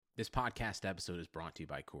This podcast episode is brought to you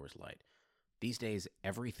by Coors Light. These days,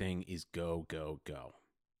 everything is go, go, go.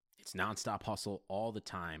 It's nonstop hustle all the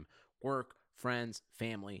time. Work, friends,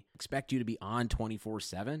 family expect you to be on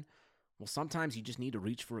 24/7. Well, sometimes you just need to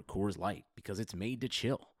reach for a Coors Light because it's made to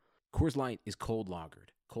chill. Coors Light is cold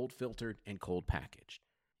lagered, cold filtered, and cold packaged.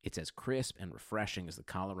 It's as crisp and refreshing as the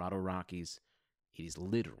Colorado Rockies. It is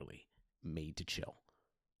literally made to chill.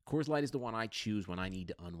 Coors Light is the one I choose when I need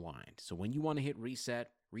to unwind. So when you want to hit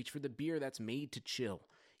reset, reach for the beer that's made to chill.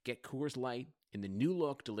 Get Coors Light in the new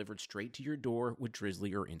look delivered straight to your door with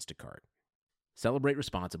Drizzly or Instacart. Celebrate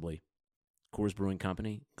responsibly. Coors Brewing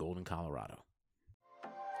Company, Golden, Colorado.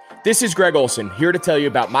 This is Greg Olson, here to tell you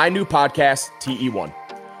about my new podcast, TE1.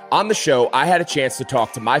 On the show, I had a chance to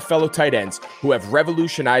talk to my fellow tight ends who have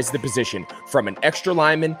revolutionized the position from an extra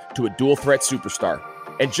lineman to a dual threat superstar.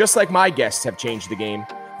 And just like my guests have changed the game,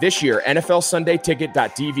 this year,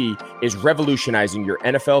 NFLSundayTicket.tv is revolutionizing your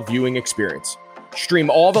NFL viewing experience. Stream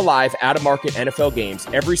all the live out-of-market NFL games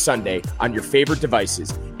every Sunday on your favorite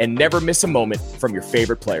devices and never miss a moment from your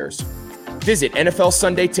favorite players. Visit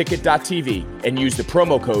NFLSundayTicket.tv and use the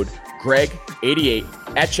promo code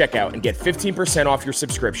GREG88 at checkout and get 15% off your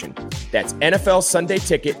subscription. That's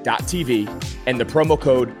NFLSundayTicket.tv and the promo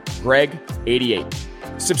code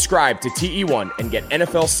GREG88. Subscribe to TE1 and get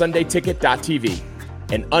NFLSundayTicket.tv.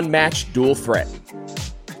 An unmatched dual threat.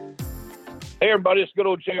 Hey, everybody, it's good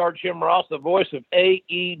old JR Jim Ross, the voice of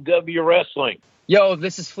AEW Wrestling. Yo,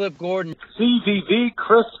 this is Flip Gordon. CVV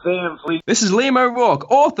Chris Van Fleet. This is Liam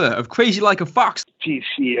O'Rourke, author of Crazy Like a Fox.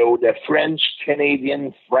 TCO, the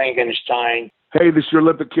French-Canadian Frankenstein. Hey, this is your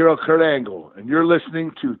Olympic hero, Kurt Angle, and you're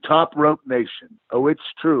listening to Top Rope Nation. Oh, it's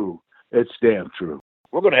true. It's damn true.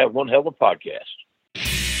 We're going to have one hell of a podcast.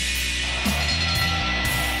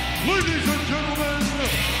 Ladies and gentlemen,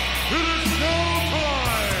 it is now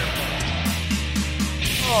time!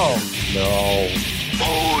 Oh, no.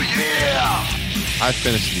 Oh, yeah! I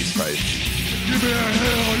finished these fights. Give me a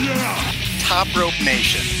hell yeah! Top Rope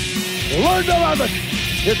Nation. Learn to love it!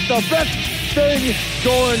 It's the best thing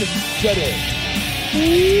going today.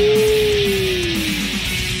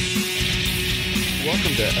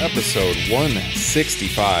 Welcome to episode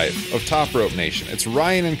 165 of Top Rope Nation. It's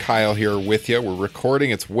Ryan and Kyle here with you. We're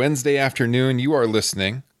recording. It's Wednesday afternoon. You are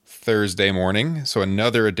listening Thursday morning. So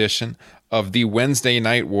another edition of the Wednesday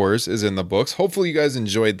Night Wars is in the books. Hopefully you guys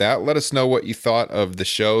enjoyed that. Let us know what you thought of the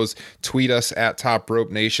shows. Tweet us at Top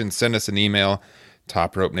Rope Nation. Send us an email,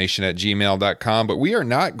 topropenation@gmail.com. But we are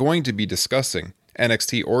not going to be discussing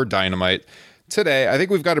NXT or Dynamite today. I think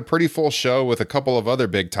we've got a pretty full show with a couple of other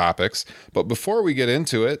big topics. But before we get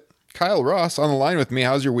into it, Kyle Ross on the line with me.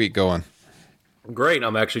 How's your week going? Great.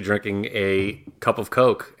 I'm actually drinking a cup of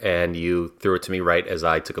Coke, and you threw it to me right as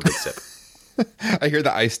I took a big sip. I hear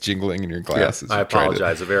the ice jingling in your glasses. Yeah, I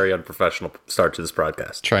apologize. A very unprofessional start to this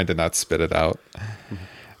broadcast. Trying to not spit it out.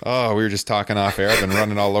 Oh, we were just talking off air. I've been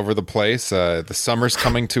running all over the place. The summer's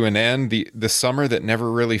coming to an end. The summer that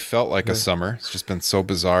never really felt like a summer. It's just been so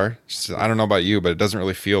bizarre. I don't know about you, but it doesn't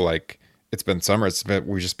really feel like it's been summer.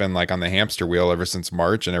 We've just been like on the hamster wheel ever since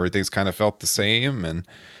March, and everything's kind of felt the same. And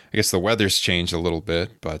I guess the weather's changed a little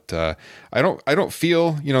bit, but I don't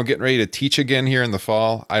feel, getting ready to teach again here in the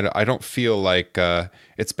fall. I don't feel like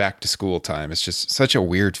it's back to school time. It's just such a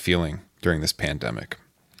weird feeling during this pandemic.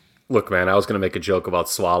 Look, man, I was going to make a joke about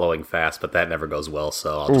swallowing fast, but that never goes well,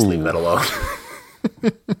 so I'll just leave that alone.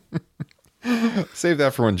 Save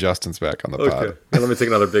that for when Justin's back on the pod. Okay. Let me take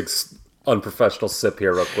another big unprofessional sip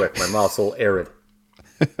here real quick. My mouth's a little arid.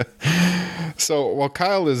 So while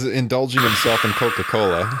Kyle is indulging himself in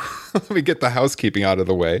Coca-Cola, let me get the housekeeping out of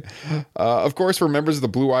the way. Of course, we're members of the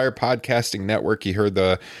Blue Wire Podcasting Network. You heard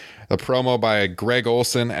the promo by Greg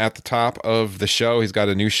Olson at the top of the show. He's got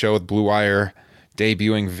a new show with Blue Wire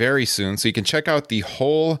debuting very soon. So you can check out the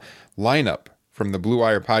whole lineup from the Blue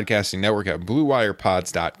Wire Podcasting Network at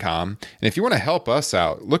bluewirepods.com. And if you want to help us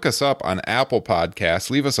out, look us up on Apple Podcasts.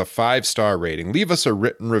 Leave us a 5-star rating. Leave us a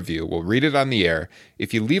written review. We'll read it on the air.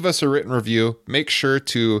 If you leave us a written review, make sure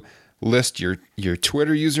to list your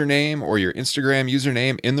Twitter username or your Instagram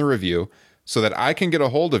username in the review so that I can get a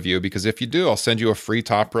hold of you, because if you do, I'll send you a free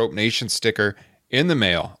Top Rope Nation sticker in the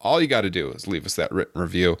mail. All you got to do is leave us that written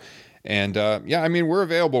review. And we're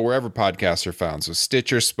available wherever podcasts are found. So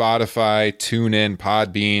Stitcher, Spotify, TuneIn,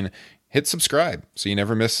 Podbean. Hit subscribe so you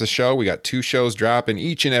never miss a show. We got 2 shows dropping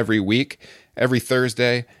each and every week, every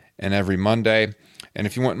Thursday and every Monday. And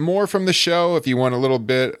if you want more from the show, if you want a little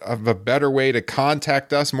bit of a better way to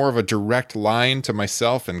contact us, more of a direct line to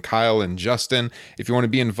myself and Kyle and Justin, if you want to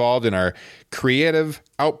be involved in our creative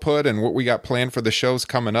output and what we got planned for the shows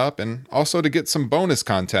coming up, and also to get some bonus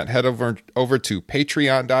content, head over to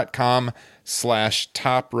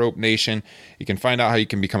patreon.com/Top Rope Nation. You can find out how you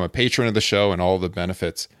can become a patron of the show and all the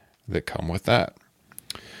benefits that come with that.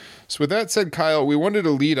 So with that said, Kyle, we wanted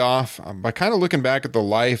to lead off by kind of looking back at the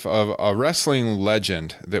life of a wrestling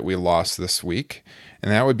legend that we lost this week, and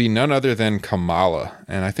that would be none other than Kamala.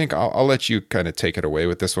 And I think I'll let you kind of take it away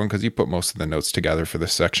with this one because you put most of the notes together for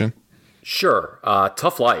this section. Sure.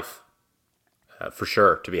 Tough life, for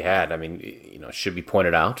sure, to be had. I mean, it should be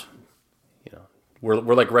pointed out.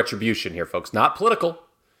 We're like Retribution here, folks. Not political,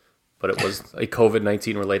 but it was a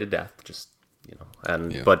COVID-19 related death.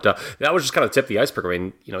 But that was just kind of the tip of the iceberg. I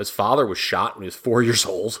mean, his father was shot when he was 4 years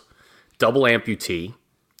old, double amputee.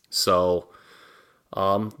 So,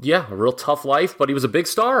 a real tough life, but he was a big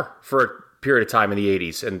star for a period of time in the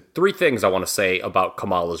 80s. And 3 things I want to say about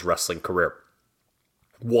Kamala's wrestling career.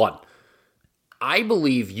 1, I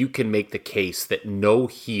believe you can make the case that no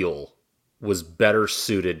heel was better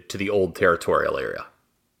suited to the old territorial area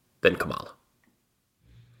than Kamala.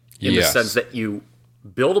 In the sense that you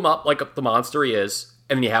build him up like the monster he is,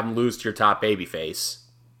 and then you have him lose to your top babyface,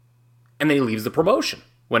 and then he leaves the promotion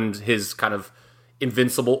when his kind of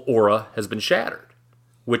invincible aura has been shattered,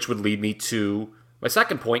 which would lead me to my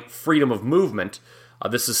second point, freedom of movement.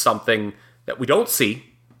 This is something that we don't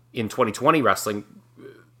see in 2020 wrestling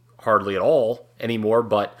hardly at all anymore,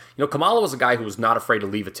 but Kamala was a guy who was not afraid to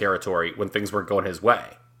leave a territory when things weren't going his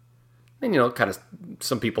way. And, kind of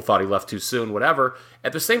some people thought he left too soon, whatever.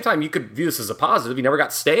 At the same time, you could view this as a positive. He never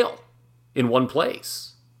got stale in one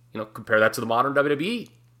place. Compare that to the modern WWE,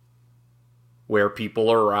 where people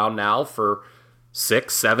are around now for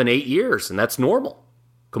 6, 7, 8 years, and that's normal.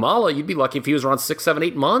 Kamala, you'd be lucky if he was around 6, 7,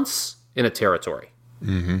 8 months in a territory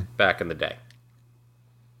back in the day.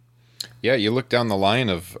 Yeah, you look down the line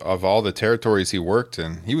of all the territories he worked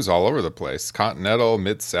in, he was all over the place. Continental,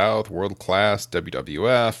 Mid-South, World Class,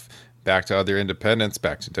 WWF, back to other independents,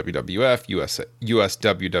 back to WWF,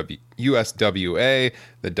 USWA,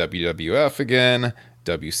 the WWF again,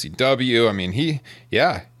 WCW. I mean, he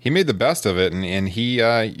made the best of it, and he,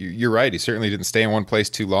 you're right, he certainly didn't stay in one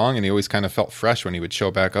place too long, and he always kind of felt fresh when he would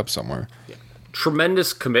show back up somewhere. Yeah.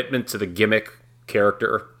 Tremendous commitment to the gimmick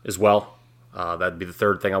character as well. That'd be the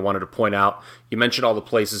third thing I wanted to point out. You mentioned all the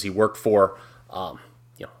places he worked for,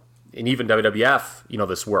 and even WWF,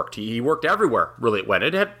 this worked. He worked everywhere, really, it went.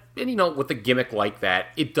 It had, and with a gimmick like that,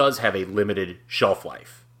 it does have a limited shelf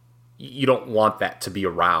life. You don't want that to be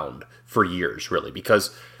around for years, really,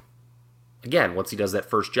 because, again, once he does that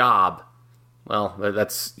first job, well,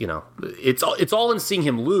 that's, it's all in seeing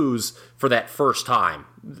him lose for that first time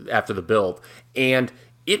after the build. And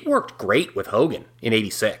it worked great with Hogan in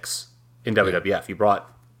 '86 in WWF. He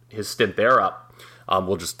brought his stint there up.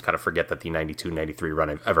 We'll just kind of forget that the 92-93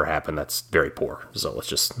 run ever happened. That's very poor. So let's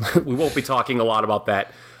just, we won't be talking a lot about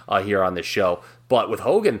that here on this show. But with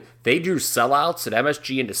Hogan, they drew sellouts at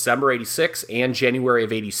MSG in December '86 and January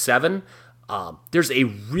of '87. There's a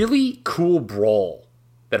really cool brawl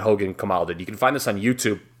that Hogan and Kamala did. You can find this on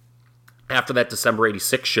YouTube. After that December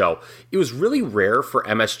 '86 show, it was really rare for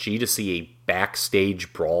MSG to see a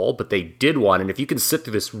backstage brawl, but they did one. And if you can sit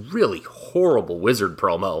through this really horrible Wizard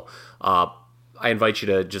promo, I invite you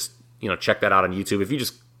to just, check that out on YouTube.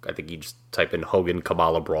 I think you just type in Hogan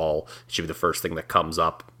Kamala brawl. It should be the first thing that comes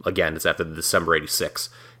up. Again, it's after the December '86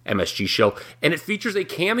 MSG show. And it features a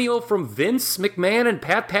cameo from Vince McMahon and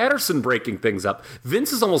Pat Patterson breaking things up.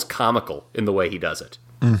 Vince is almost comical in the way he does it.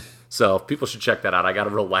 So people should check that out. I got a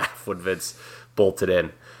real laugh when Vince bolted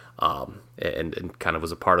in and kind of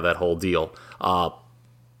was a part of that whole deal.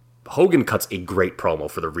 Hogan cuts a great promo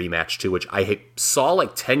for the rematch, too, which I saw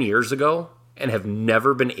like 10 years ago and have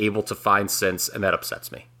never been able to find since, and that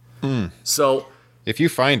upsets me. So if you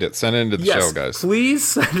find it, send it into the show, guys. Please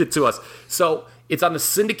send it to us. So it's on the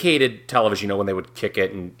syndicated television, when they would kick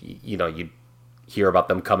it and, you'd hear about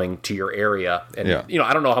them coming to your area. And,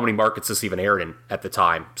 I don't know how many markets this even aired in at the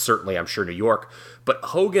time. Certainly, I'm sure New York. But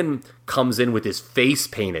Hogan comes in with his face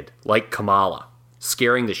painted like Kamala,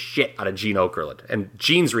 scaring the shit out of Gene Okerlund. And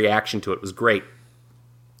Gene's reaction to it was great.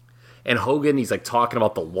 And Hogan, he's like talking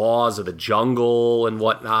about the laws of the jungle and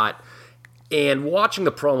whatnot. And watching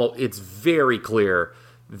the promo, it's very clear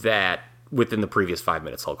that within the previous 5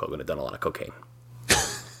 minutes, Hulk Hogan had done a lot of cocaine.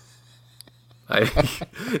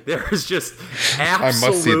 There's just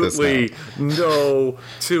absolutely no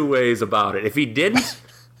two ways about it. If he didn't,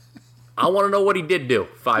 I want to know what he did do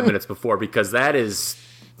 5 minutes before, because that is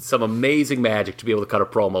some amazing magic to be able to cut a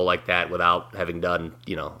promo like that without having done,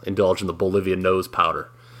 indulge in the Bolivian nose powder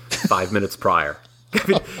 5 minutes prior. I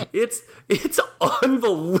mean, it's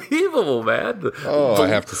unbelievable, man. I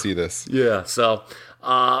have to see this. Yeah, so,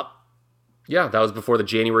 that was before the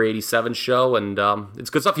January 87 show, and it's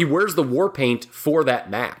good stuff. He wears the war paint for that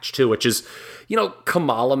match, too, which is,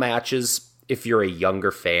 Kamala matches, if you're a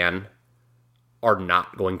younger fan, are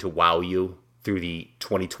not going to wow you through the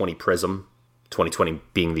 2020 prism, 2020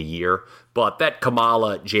 being the year. But that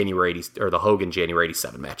Kamala January 80, or the Hogan January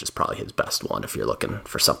 87 match is probably his best one if you're looking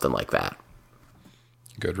for something like that.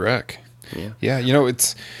 Good rec. Yeah.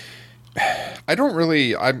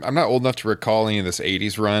 I'm not old enough to recall any of this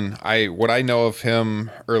 80s run. What I know of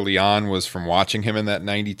him early on was from watching him in that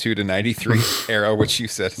 92 to 93 era, which you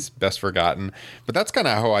said is best forgotten. But that's kind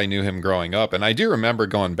of how I knew him growing up. And I do remember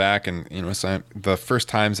going back and, the first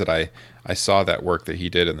times that I saw that work that he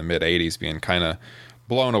did in the mid 80s being kind of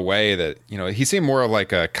blown away that, he seemed more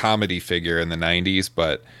like a comedy figure in the 90s,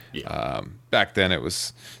 but back then it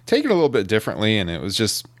was taken a little bit differently and it was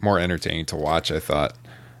just more entertaining to watch, I thought.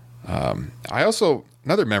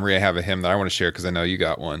 Another memory I have of him that I want to share because I know you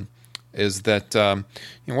got one is that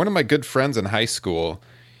one of my good friends in high school,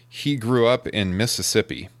 he grew up in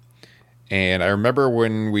Mississippi. And I remember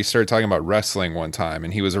when we started talking about wrestling one time,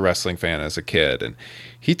 and he was a wrestling fan as a kid, and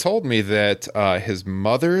he told me that his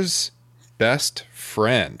mother's best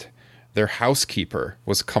friend, their housekeeper,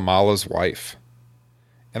 was Kamala's wife.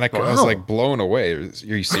 And I was like blown away. Are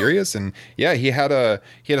you serious? And yeah, he had a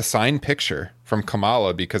signed picture from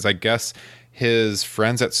Kamala because I guess his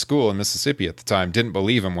friends at school in Mississippi at the time didn't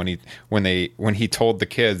believe him when he told the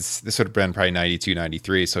kids. This would have been probably 92,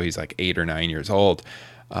 93, so he's like 8 or 9 years old.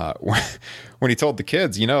 When he told the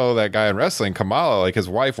kids, that guy in wrestling, Kamala, like his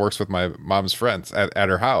wife works with my mom's friends at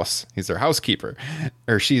her house. He's their housekeeper,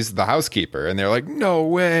 or she's the housekeeper. And they're like, no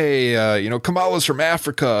way. Kamala's from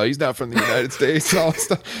Africa. He's not from the United States and all that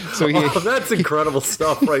stuff. So that's incredible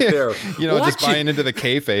stuff right there. Just buying into the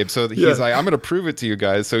kayfabe. So he's like, I'm going to prove it to you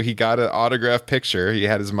guys. So he got an autographed picture. He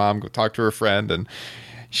had his mom go talk to her friend, and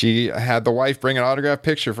she had the wife bring an autographed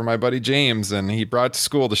picture for my buddy James, and he brought it to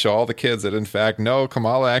school to show all the kids that, in fact, no,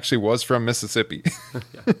 Kamala actually was from Mississippi.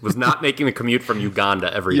 Was not making the commute from Uganda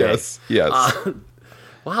every day. Yes.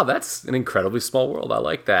 Wow, that's an incredibly small world. I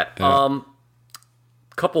like that. Yeah.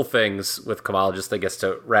 Couple things with Kamala, just I guess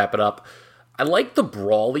to wrap it up. I like the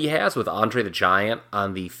brawl he has with Andre the Giant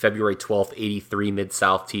on the February 12th, 83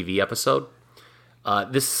 Mid-South TV episode.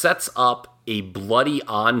 This sets up a bloody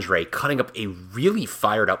Andre cutting up a really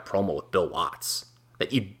fired up promo with Bill Watts.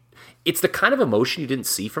 It's the kind of emotion you didn't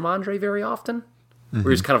see from Andre very often, where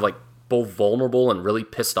he's kind of like both vulnerable and really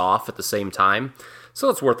pissed off at the same time. So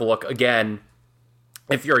it's worth a look. Again,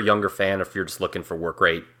 if you're a younger fan, if you're just looking for work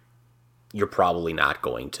rate, you're probably not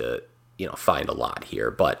going to find a lot here.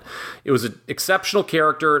 But it was an exceptional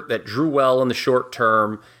character that drew well in the short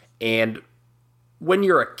term. And when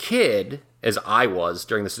you're a kid, as I was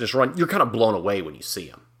during this initial run, you're kind of blown away when you see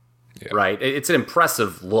him, right? It's an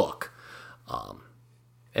impressive look.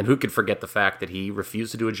 And who could forget the fact that he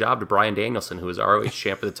refused to do a job to Bryan Danielson, who was ROH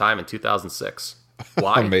champ at the time in 2006.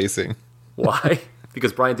 Why? Amazing. Why?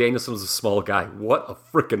 Because Bryan Danielson was a small guy. What a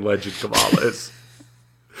freaking legend Kamala is.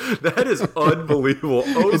 That is unbelievable.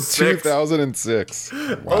 In 2006.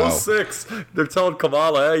 Wow. 06. They're telling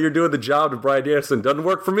Kamala, hey, you're doing the job to Bryan Danielson. Doesn't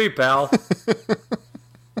work for me, pal.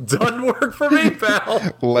 Doesn't work for me,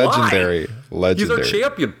 pal. Legendary. Why? Legendary. He's our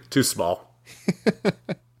champion. Too small.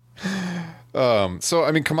 So,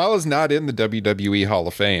 I mean, Kamala's not in the WWE Hall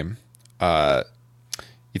of Fame.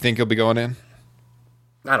 You think he'll be going in?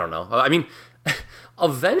 I don't know. I mean,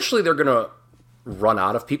 eventually they're going to run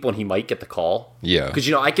out of people and he might get the call. Yeah.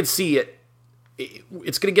 Because, I could see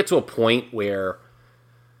it's going to get to a point where,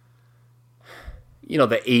 the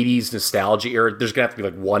 80s nostalgia era, there's going to have to be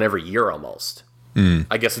like one every year almost.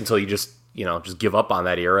 I guess until you just give up on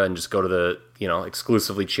that era and just go to the,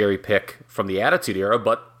 exclusively cherry pick from the Attitude Era.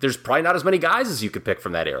 But there's probably not as many guys as you could pick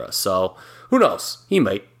from that era. So who knows? He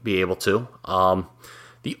might be able to.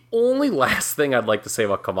 The only last thing I'd like to say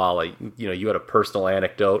about Kamala, you had a personal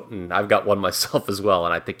anecdote, and I've got one myself as well,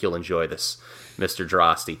 and I think you'll enjoy this, Mr.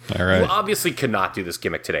 Droste. All right. You obviously cannot do this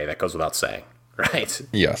gimmick today. That goes without saying, right?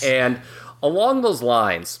 Yes. And along those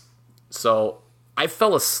lines, so I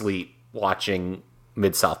fell asleep watching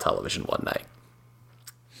Mid-South Television one night.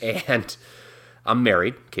 And I'm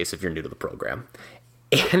married, in case if you're new to the program.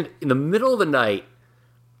 And in the middle of the night,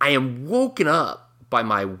 I am woken up by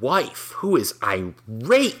my wife, who is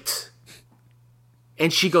irate.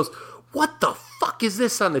 And she goes, what the fuck is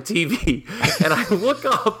this on the TV? And I look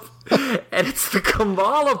up, And it's the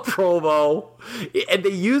Kamala promo. And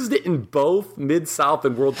they used it in both Mid-South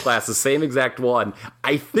and World Class, the same exact one.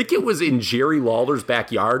 I think it was in Jerry Lawler's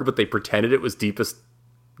backyard, but they pretended it was deepest,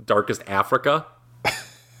 darkest Africa.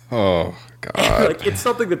 Oh, God. Like, it's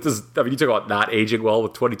something that does, I mean, you talk about not aging well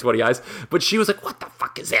with 20/20 eyes, but she was like, what the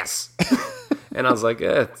fuck is this? And I was like,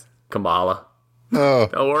 it's Kamala. Oh.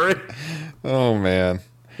 Don't worry. Oh, man.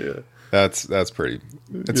 Yeah. That's pretty,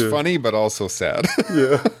 it's funny, but also sad.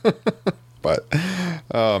 Yeah. But,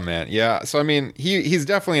 oh, man. Yeah. So, I mean, he's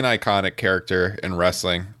definitely an iconic character in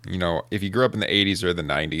wrestling. You know, if you grew up in the 80s or the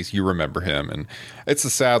 90s, you remember him. And it's a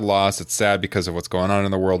sad loss. It's sad because of what's going on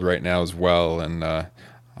in the world right now as well. And,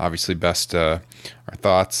 obviously, our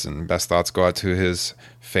thoughts and best thoughts go out to his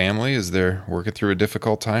family as they're working through a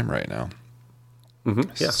difficult time right now.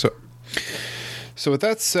 Mm-hmm. Yeah. So with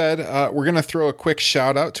that said, we're going to throw a quick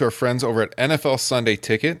shout out to our friends over at NFL Sunday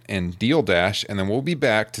Ticket and Deal Dash, and then we'll be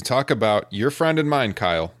back to talk about your friend and mine,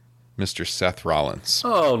 Kyle, Mr. Seth Rollins.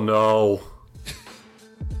 Oh, no.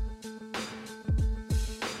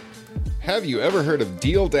 Have you ever heard of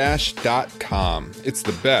DealDash.com? It's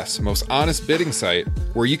the best, most honest bidding site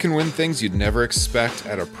where you can win things you'd never expect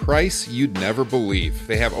at a price you'd never believe.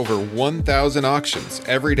 They have over 1,000 auctions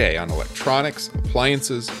every day on electronics,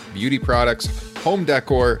 appliances, beauty products, home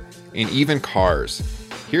decor, and even cars.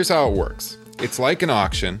 Here's how it works. It's like an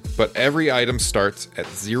auction, but every item starts at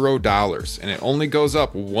 $0 and it only goes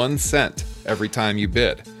up 1 cent every time you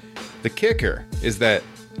bid. The kicker is that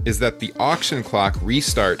the auction clock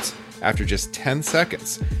restarts after just 10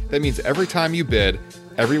 seconds. That means every time you bid,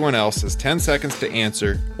 everyone else has 10 seconds to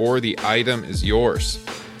answer or the item is yours.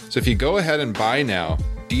 So if you go ahead and buy now,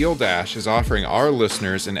 Deal Dash is offering our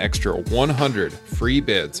listeners an extra 100 free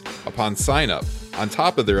bids upon sign up on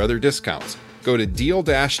top of their other discounts. Go to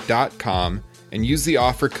DealDash.com and use the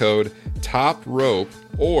offer code TOPROPE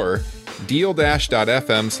or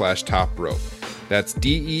dealdash.fm/toprope. That's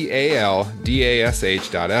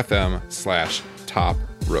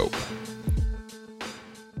DealDash.fm/toprope.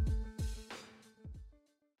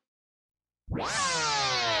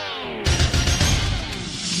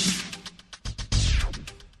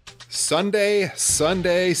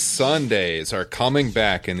 Sundays are coming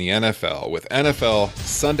back in the NFL with NFL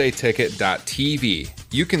SundayTicket.tv.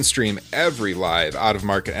 You can stream every live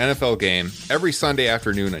out-of-market NFL game every Sunday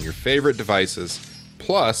afternoon on your favorite devices,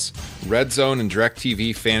 plus Red Zone and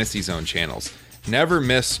DirecTV Fantasy Zone channels. Never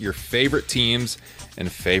miss your favorite teams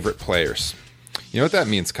and favorite players. You know what that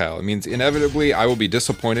means, Kyle? It means inevitably I will be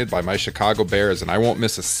disappointed by my Chicago Bears, and I won't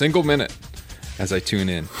miss a single minute as I tune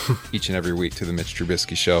in each and every week to the Mitch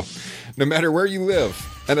Trubisky Show. No matter where you live,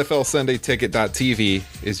 NFL SundayTicket.tv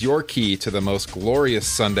is your key to the most glorious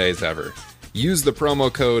Sundays ever. Use the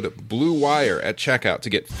promo code BLUEWIRE at checkout to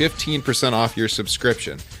get 15% off your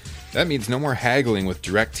subscription. That means no more haggling with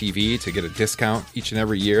DirecTV to get a discount each and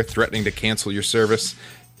every year, threatening to cancel your service.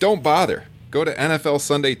 Don't bother. Go to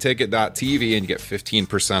NFLSundayTicket.tv and get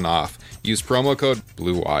 15% off. Use promo code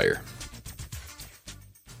BLUEWIRE.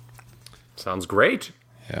 Sounds great.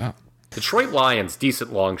 Yeah. Detroit Lions,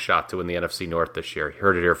 decent long shot to win the NFC North this year. You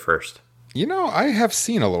heard it here first. You know, I have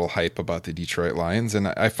seen a little hype about the Detroit Lions, and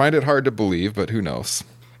I find it hard to believe, but who knows?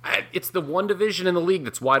 It's the one division in the league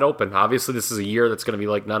that's wide open. Obviously, this is a year that's going to be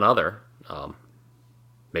like none other.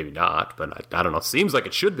 Maybe not, but I don't know. Seems like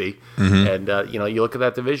it should be. Mm-hmm. And, you look at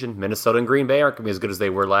that division, Minnesota and Green Bay aren't going to be as good as they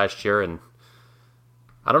were last year. And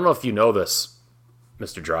I don't know if you know this,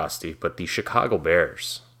 Mr. Drosty, but the Chicago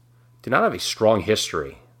Bears do not have a strong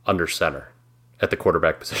history under center at the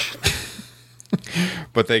quarterback position.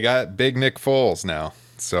 But they got big Nick Foles now.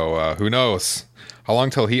 So who knows? How long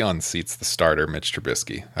till he unseats the starter, Mitch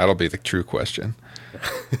Trubisky? That'll be the true question.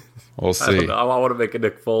 We'll see. I want to make a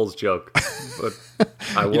Nick Foles joke, but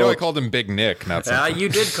I won't. I called him Big Nick, not something. You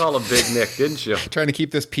did call him Big Nick, didn't you? Trying to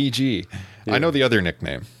keep this PG. Yeah. I know the other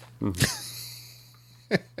nickname.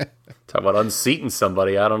 Mm-hmm. Talk about unseating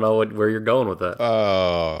somebody. I don't know where you're going with that.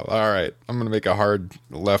 Oh, all right. I'm going to make a hard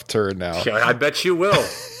left turn now. Yeah, I bet you will.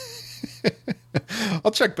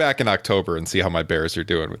 I'll check back in October and see how my Bears are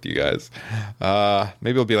doing with you guys.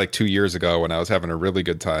 Maybe it'll be like 2 years ago when I was having a really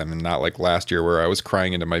good time and not like last year where I was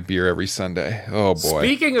crying into my beer every Sunday. Oh, boy.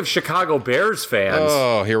 Speaking of Chicago Bears fans.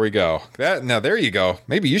 Oh, here we go. Now, there you go.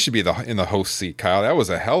 Maybe you should be in the host seat, Kyle. That was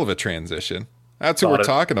a hell of a transition. That's who we're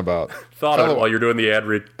talking about. Thought of it while you're doing the ad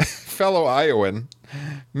read. Fellow Iowan,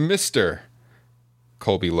 Mr.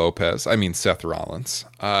 Colby Lopez. I mean, Seth Rollins.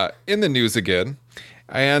 In the news again.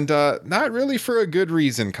 And not really for a good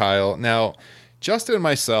reason, Kyle. Now, Justin and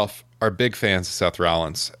myself are big fans of Seth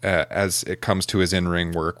Rollins as it comes to his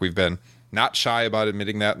in-ring work. We've been not shy about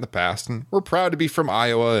admitting that in the past, and we're proud to be from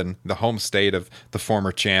Iowa and the home state of the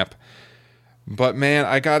former champ. But man,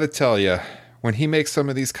 I gotta tell you, when he makes some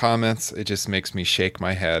of these comments, it just makes me shake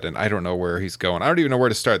my head, and I don't know where he's going. I don't even know where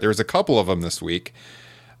to start. There was a couple of them this week.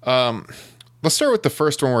 Let's start with the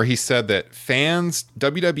first one where he said that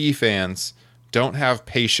WWE fans don't have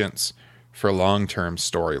patience for long-term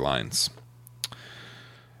storylines.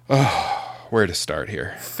 Oh, where to start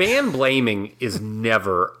here? Fan blaming is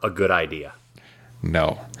never a good idea.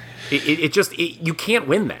 No. You can't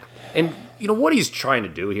win that. And you know what he's trying to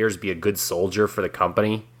do here is be a good soldier for the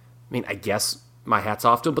company. I mean, I guess my hat's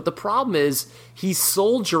off to him, but the problem is he's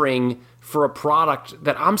soldiering for a product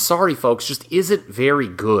that, I'm sorry, folks, just isn't very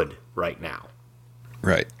good right now.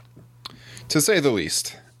 Right. To say the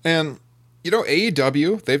least. And, you know,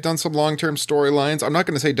 AEW, they've done some long-term storylines. I'm not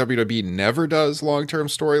going to say WWE never does long-term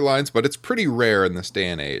storylines, but it's pretty rare in this day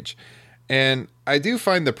and age. And I do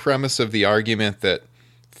find the premise of the argument that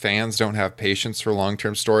fans don't have patience for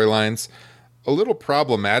long-term storylines a little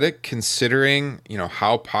problematic, considering, you know,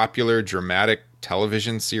 how popular dramatic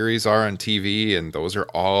television series are on TV, and those are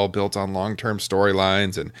all built on long-term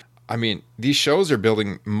storylines. And I mean, these shows are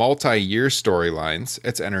building multi-year storylines.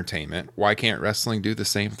 It's entertainment. Why can't wrestling do the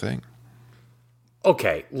same thing?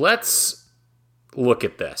 Okay, let's look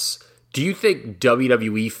at this. Do you think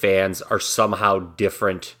WWE fans are somehow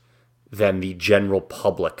different than the general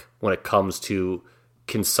public when it comes to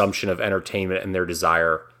consumption of entertainment and their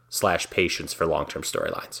desire / patience for long-term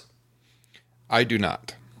storylines? I do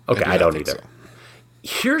not. Okay, I don't either. So.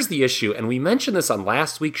 Here's the issue, and we mentioned this on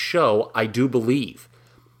last week's show, I do believe.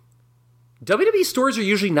 WWE stories are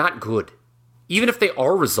usually not good, even if they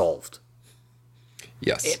are resolved.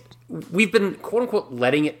 Yes. We've been, quote-unquote,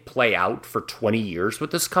 letting it play out for 20 years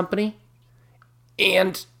with this company.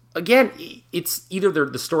 And, again, it's either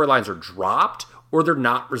the storylines are dropped or they're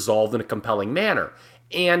not resolved in a compelling manner.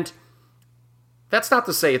 And that's not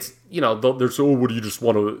to say it's, you know, there's, oh, what do you just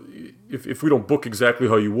want to, if we don't book exactly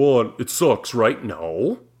how you want, it sucks, right?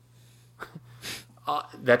 No.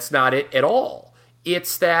 That's not it at all.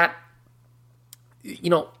 It's that, you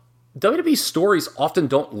know, WWE stories often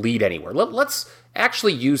don't lead anywhere. Let's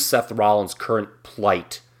actually use Seth Rollins' current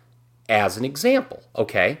plight as an example,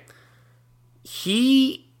 okay?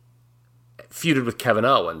 He feuded with Kevin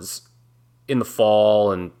Owens in the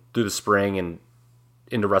fall and through the spring and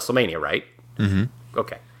into WrestleMania, right? Mm-hmm.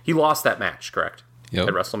 Okay. He lost that match, correct? Yep.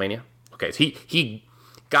 At WrestleMania? Okay. So he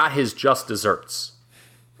got his just desserts,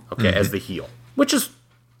 okay, as the heel, which is,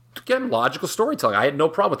 again, logical storytelling. I had no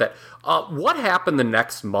problem with that. What happened the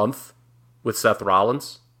next month with Seth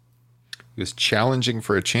Rollins? He was challenging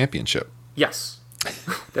for a championship. Yes.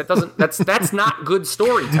 That's not good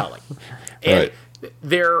storytelling. And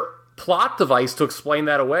their plot device to explain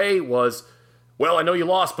that away was, well, I know you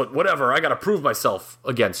lost, but whatever, I got to prove myself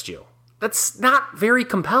against you. That's not very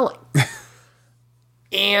compelling.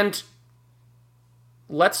 And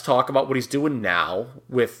let's talk about what he's doing now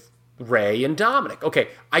with Ray and Dominic. Okay,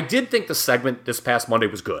 I did think the segment this past Monday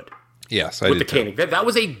was good. Yes, I with did the caning. That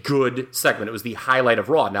was a good segment. It was the highlight of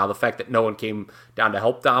Raw. Now, the fact that no one came down to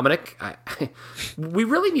help Dominic, we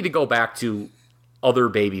really need to go back to other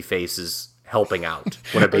baby faces helping out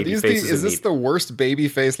when a baby face is this the worst baby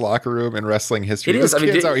face locker room in wrestling history? It is. This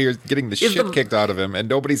kid's out here getting the shit kicked out of him, and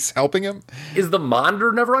nobody's helping him. Is the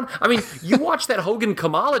monitor never on? I mean, you watch that Hogan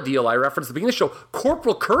Kamala deal I referenced at the beginning of the show.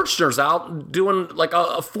 Corporal Kirchner's out doing like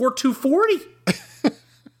a 4-2-40.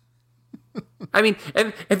 I mean,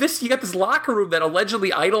 and this, you got this locker room that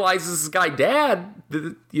allegedly idolizes this guy dad,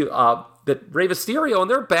 that Rey Mysterio,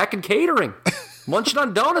 and they're back in catering, munching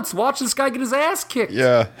on donuts, watching this guy get his ass kicked.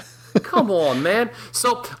 Yeah. Come on, man.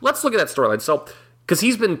 So let's look at that storyline. So, because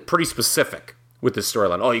he's been pretty specific with this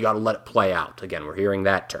storyline. Oh, you got to let it play out. Again, we're hearing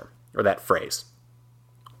that term or that phrase.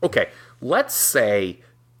 Okay, let's say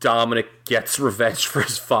Dominic gets revenge for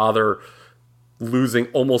his father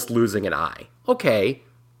almost losing an eye. Okay.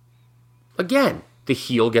 Again, the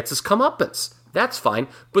heel gets his comeuppance. That's fine.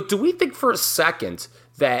 But do we think for a second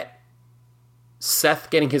that Seth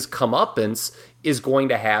getting his comeuppance is going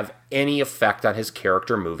to have any effect on his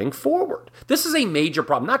character moving forward? This is a major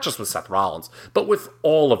problem, not just with Seth Rollins, but with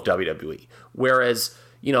all of WWE. Whereas,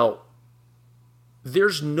 you know,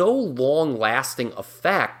 there's no long-lasting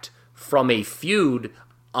effect from a feud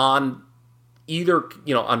on either,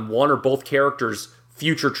 you know, on one or both characters'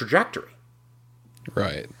 future trajectory.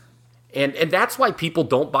 Right. And that's why people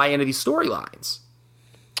don't buy into these storylines.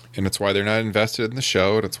 And it's why they're not invested in the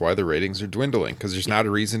show, and it's why the ratings are dwindling, because there's not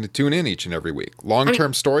a reason to tune in each and every week.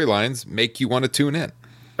 Long-term storylines make you want to tune in.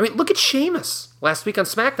 I mean, look at Sheamus last week on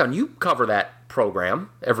SmackDown. You cover that program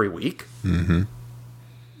every week. Mm-hmm.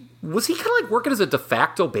 was he kind of like working as a de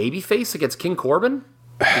facto babyface against King Corbin?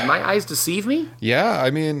 Did my eyes deceive me? Yeah,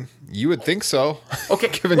 I mean, you would think so. Okay,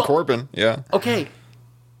 Given Corbin, yeah. Okay,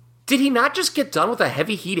 did he not just get done with a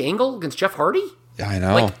heavy heat angle against Jeff Hardy? Yeah, I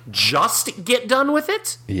know. Like, just get done with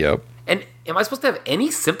it? Yep. And am I supposed to have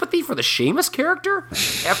any sympathy for the Sheamus character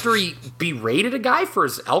after he berated a guy for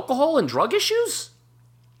his alcohol and drug issues?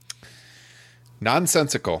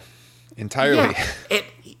 Nonsensical. Entirely. Yeah,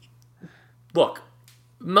 look,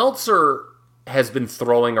 Meltzer has been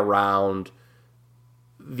throwing around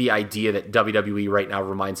the idea that WWE right now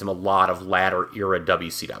reminds him a lot of latter era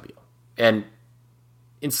WCW. And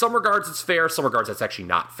in some regards it's fair, some regards that's actually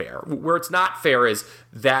not fair. Where it's not fair is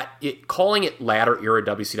that calling it latter era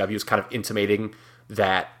WCW is kind of intimating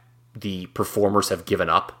that the performers have given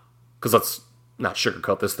up. Because let's not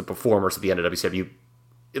sugarcoat this, the performers at the end of WCW,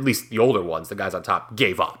 at least the older ones, the guys on top,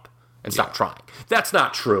 gave up and stopped trying. That's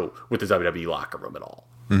not true with the WWE locker room at all.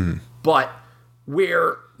 Mm-hmm. But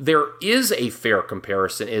where there is a fair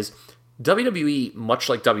comparison is WWE, much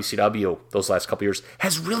like WCW those last couple years,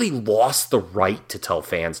 has really lost the right to tell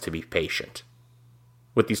fans to be patient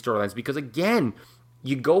with these storylines. Because again,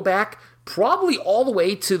 you go back probably all the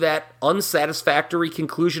way to that unsatisfactory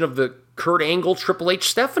conclusion of the Kurt Angle, Triple H,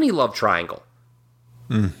 Stephanie love triangle.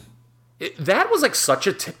 That was like such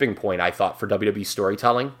a tipping point, I thought, for WWE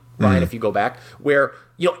storytelling, Ryan, if you go back, where,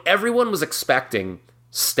 everyone was expecting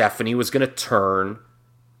Stephanie was going to turn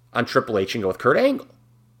on Triple H and go with Kurt Angle.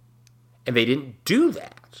 And they didn't do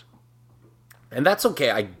that. And that's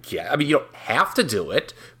okay, I get. I mean, you don't have to do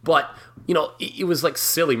it, but, it was like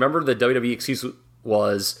silly. Remember the WWE excuse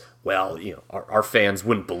was, well, our fans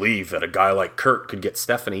wouldn't believe that a guy like Kurt could get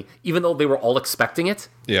Stephanie, even though they were all expecting it.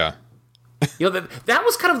 Yeah. That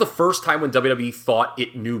was kind of the first time when WWE thought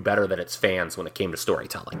it knew better than its fans when it came to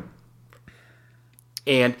storytelling.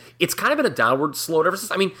 And it's kind of been a downward slope ever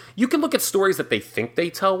since. I mean, you can look at stories that they think they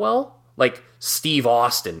tell well, like Steve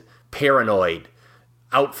Austin, paranoid,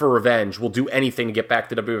 out for revenge, will do anything to get back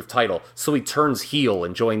the WWF title. So he turns heel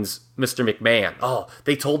and joins Mr. McMahon. Oh,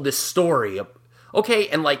 they told this story. Okay,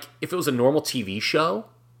 and like, if it was a normal TV show,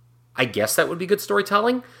 I guess that would be good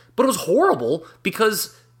storytelling. But it was horrible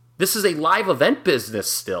because this is a live event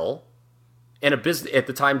business still, and a business at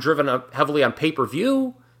the time driven heavily on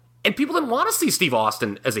pay-per-view, and people didn't want to see Steve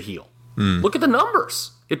Austin as a heel. Look at the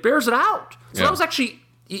numbers. It bears it out. So that was actually,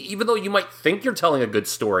 even though you might think you're telling a good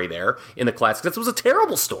story there in the classics, that was a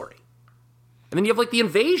terrible story. And then you have like the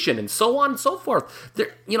invasion and so on and so forth.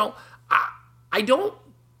 There, I don't,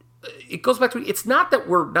 it goes back to, it's not that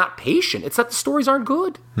we're not patient, it's that the stories aren't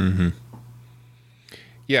good. Mm-hmm.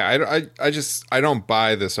 Yeah, I don't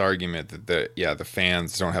buy this argument that the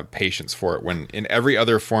fans don't have patience for it when in every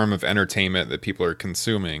other form of entertainment that people are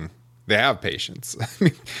consuming, they have patience. I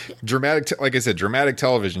mean, dramatic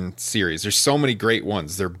television series, there's so many great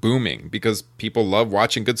ones. They're booming because people love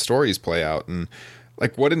watching good stories play out. And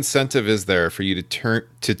like, what incentive is there for you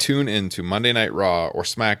to tune into Monday Night Raw or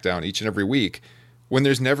SmackDown each and every week when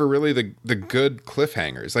there's never really the good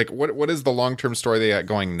cliffhangers? Like, what is the long-term story they got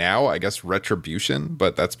going now? I guess Retribution,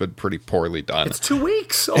 but that's been pretty poorly done. It's 2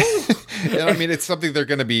 weeks. Oh. I mean, it's something they're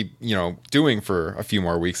going to be, doing for a few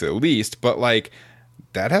more weeks at least. But like,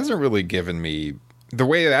 that hasn't really given me the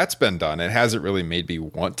way that's been done. It hasn't really made me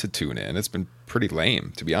want to tune in. It's been pretty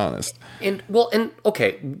lame, to be honest. And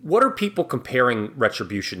okay, what are people comparing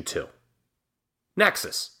Retribution to?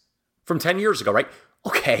 Nexus from 10 years ago, right?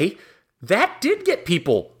 Okay. That did get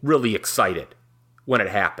people really excited when it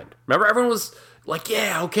happened. Remember, everyone was like,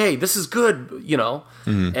 yeah, okay, this is good,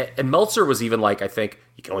 Mm-hmm. And Meltzer was even like, I think,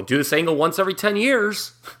 you can only do this angle once every 10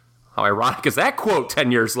 years. How ironic is that quote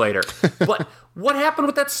 10 years later? But what happened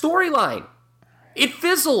with that storyline? It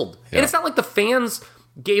fizzled. Yeah. And it's not like the fans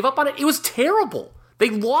gave up on it. It was terrible.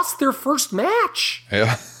 They lost their first match.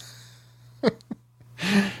 Yeah.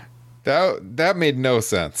 That made no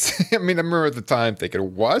sense. I mean, I remember at the time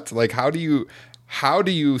thinking, what? Like, how do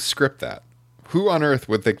you script that? Who on earth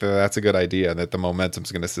would think that that's a good idea and that the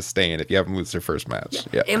momentum's going to sustain if you have them lose their first match?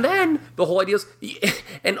 Yeah. And then the whole idea is,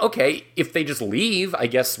 and okay, if they just leave, I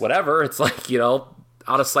guess whatever. It's like, out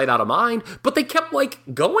of sight, out of mind. But they kept like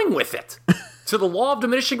going with it to the law of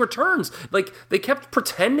diminishing returns. Like, they kept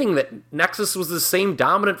pretending that Nexus was the same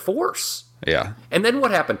dominant force. Yeah. And then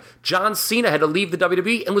what happened? John Cena had to leave the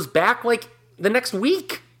WWE and was back like the next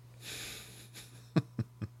week.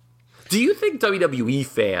 Do you think WWE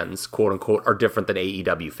fans, quote unquote, are different than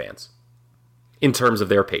AEW fans in terms of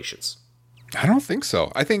their patience? I don't think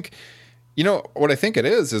so. I think, what I think it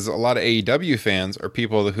is a lot of AEW fans are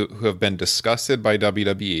people who have been disgusted by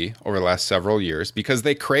WWE over the last several years because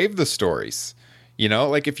they crave the stories.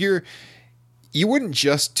 Like if you're you wouldn't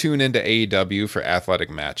just tune into AEW for athletic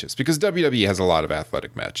matches, because WWE has a lot of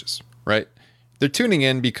athletic matches, right? They're tuning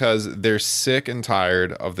in because they're sick and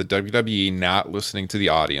tired of the WWE not listening to the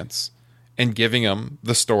audience and giving them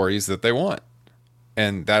the stories that they want.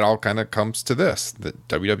 And that all kind of comes to this, that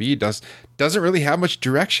WWE doesn't really have much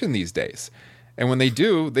direction these days. And when they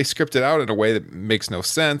do, they script it out in a way that makes no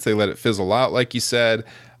sense. They let it fizzle out, like you said.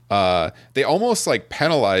 They almost like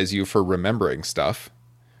penalize you for remembering stuff.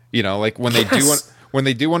 You know, like when they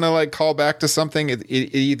do want to like call back to something, it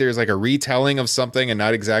either is like a retelling of something and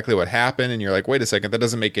not exactly what happened, and you're like, wait a second, that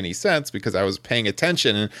doesn't make any sense because I was paying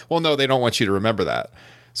attention. And well, no, they don't want you to remember that.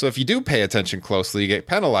 So if you do pay attention closely, you get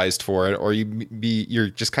penalized for it, or you're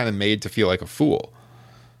just kind of made to feel like a fool.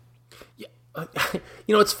 Yeah,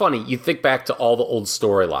 you know, it's funny. You think back to all the old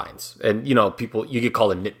storylines, and you know, you get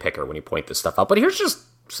called a nitpicker when you point this stuff out. But here's just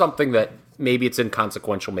something that maybe it's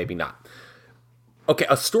inconsequential, maybe not. Okay,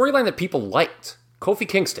 a storyline that people liked: Kofi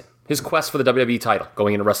Kingston, his quest for the WWE title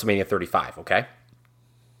going into WrestleMania 35. Okay,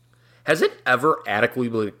 has it ever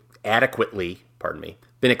adequately,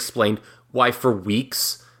 been explained why for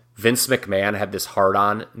weeks Vince McMahon had this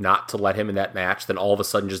hard-on not to let him in that match, then all of a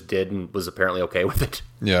sudden just did and was apparently okay with it?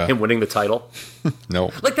 Yeah. Him winning the title?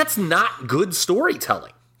 No. Like, that's not good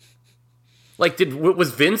storytelling. Like,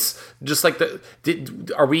 was Vince just like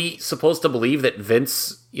are we supposed to believe that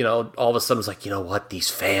Vince, you know, all of a sudden was like, you know what, these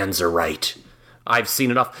fans are right. I've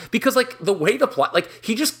seen enough. Because, like, the way the plot, like,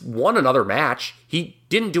 he just won another match. He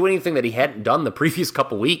didn't do anything that he hadn't done the previous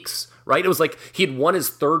couple weeks, right? It was like he had won his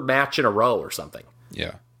third match in a row or something.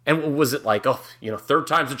 Yeah. And was it like, oh, you know, third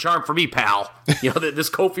time's a charm for me, pal. You know, this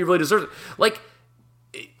Kofi really deserves it. Like,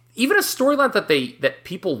 even a storyline that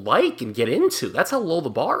people like and get into, that's how low the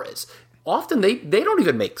bar is. Often they don't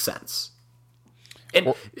even make sense.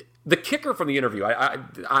 And the kicker from the interview,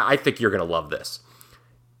 I think you're going to love this.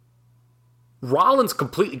 Rollins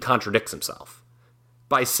completely contradicts himself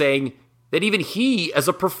by saying that even he, as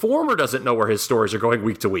a performer, doesn't know where his stories are going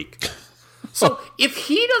week to week. So if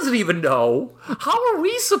he doesn't even know, how are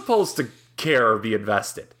we supposed to care or be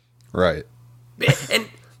invested? Right. And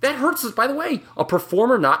that hurts us. By the way, a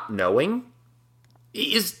performer not knowing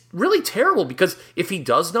is really terrible, because if he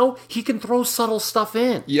does know, he can throw subtle stuff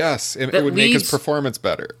in. Yes, it would make his performance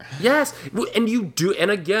better. Yes, and you do. And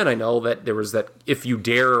again, I know that there was that if you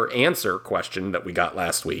dare answer question that we got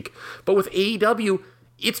last week. But with AEW,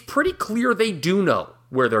 it's pretty clear they do know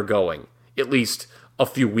where they're going, at least a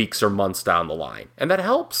few weeks or months down the line. And that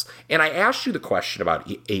helps. And I asked you the question about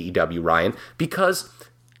AEW, Ryan, because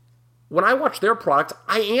when I watch their product,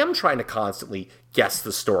 I am trying to constantly guess the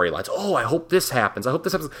storylines. Oh, I hope this happens. I hope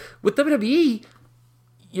this happens. With WWE,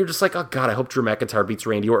 you're just like, oh, God, I hope Drew McIntyre beats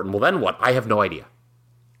Randy Orton. Well, then what? I have no idea.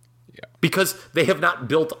 Yeah. Because they have not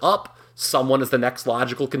built up someone as the next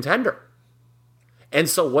logical contender. And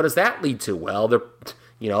so what does that lead to? Well,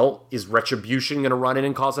 is Retribution going to run in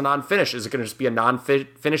and cause a non-finish? Is it going to just be a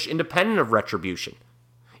non-finish independent of Retribution?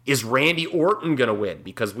 Is Randy Orton going to win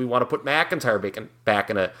because we want to put McIntyre back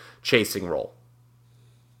in a chasing role?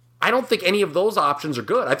 I don't think any of those options are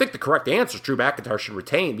good. I think the correct answer is Drew McIntyre should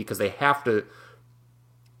retain, because they have to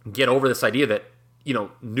get over this idea that, you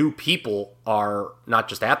know, new people are not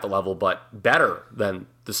just at the level, but better than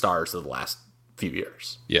the stars of the last few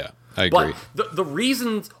years. Yeah, I agree. But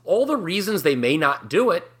all the reasons they may not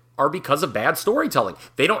do it are because of bad storytelling.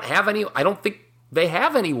 They don't have any, I don't think they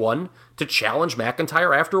have anyone to challenge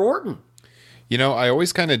McIntyre after Orton. You know, I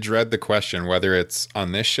always kind of dread the question, whether it's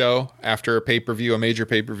on this show after a pay-per-view, a major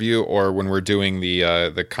pay-per-view, or when we're doing the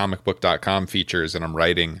comicbook.com features and I'm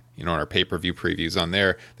writing, you know, our pay-per-view previews on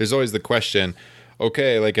there. There's always the question,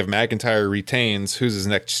 okay, like if McIntyre retains, who's his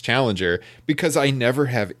next challenger? Because I never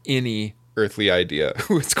have any earthly idea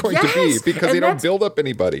who it's going to be, because they don't build up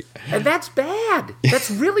anybody. And that's bad. That's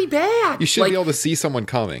really bad. You should be able to see someone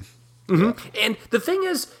coming. Mm-hmm. And the thing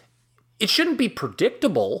is, it shouldn't be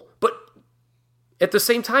predictable, but at the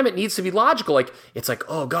same time, it needs to be logical. Like, it's like,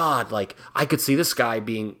 oh God, like I could see this guy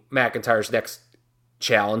being McIntyre's next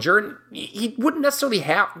challenger, and he wouldn't necessarily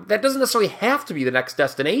that doesn't necessarily have to be the next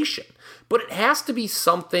destination, but it has to be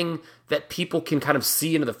something that people can kind of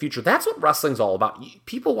see into the future. That's what wrestling's all about.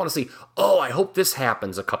 People want to see, oh, I hope this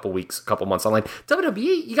happens a couple weeks, a couple months online.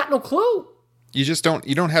 WWE, you got no clue. You just don't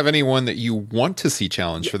have anyone that you want to see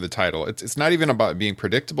challenge for the title. It's not even about being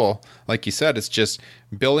predictable. Like you said, it's just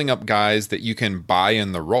building up guys that you can buy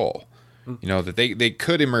in the role. You know, that they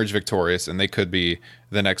could emerge victorious and they could be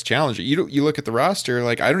the next challenger. You look at the roster,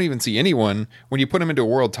 like I don't even see anyone, when you put them into a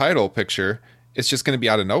world title picture, it's just going to be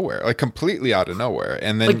out of nowhere, like completely out of nowhere.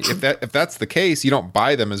 And then if that's the case, you don't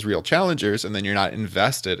buy them as real challengers, and then you're not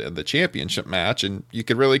invested in the championship match, and you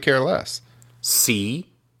could really care less.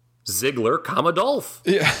 See Ziggler, Dolph.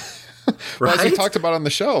 Yeah. Well, as we talked about on the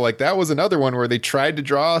show, like that was another one where they tried to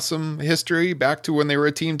draw some history back to when they were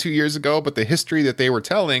a team 2 years ago, but the history that they were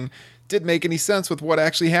telling didn't make any sense with what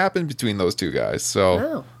actually happened between those two guys.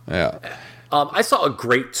 So, yeah. I saw a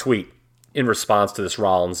great tweet in response to this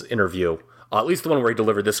Rollins interview, at least the one where he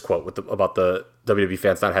delivered this quote about the WWE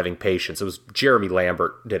fans not having patience. It was Jeremy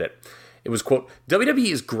Lambert did it. It was, quote,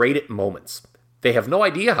 WWE is great at moments. They have no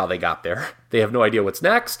idea how they got there. They have no idea what's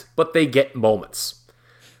next, but they get moments.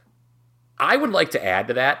 I would like to add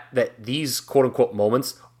to that these quote-unquote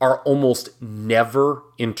moments are almost never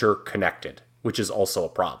interconnected, which is also a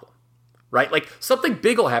problem, right? Like, something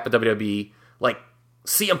big will happen to WWE, like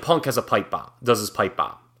CM Punk has a pipe bomb, does his pipe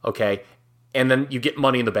bomb, okay? And then you get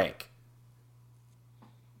Money in the Bank.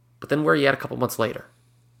 But then where are you at a couple months later?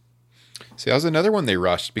 See, that was another one they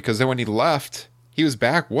rushed, because then when he left, he was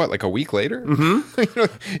back, like a week later?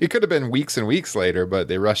 Mm-hmm. It could have been weeks and weeks later, but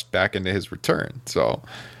they rushed back into his return, so...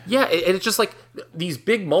 Yeah, and it's just like these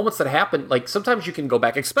big moments that happen, like sometimes you can go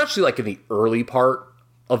back, especially like in the early part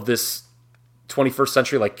of this 21st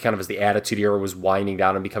century, like kind of as the Attitude Era was winding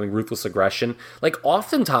down and becoming Ruthless Aggression. Like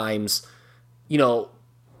oftentimes, you know,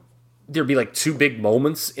 there'd be like two big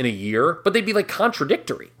moments in a year, but they'd be like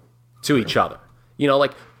contradictory to each other. You know,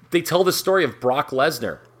 like they tell the story of Brock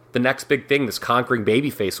Lesnar, the next big thing, this conquering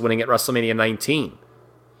babyface winning at WrestleMania 19.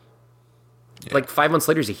 Yeah. Like 5 months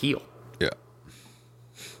later, he's a heel. Yeah.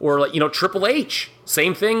 Or, like, you know, Triple H,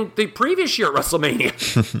 same thing the previous year at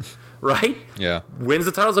WrestleMania, right? Yeah. Wins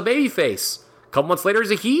the title as a babyface. A couple months later, he's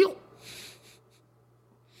a heel.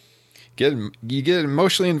 You get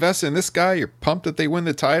emotionally invested in this guy, you're pumped that they win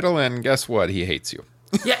the title, and guess what? He hates you.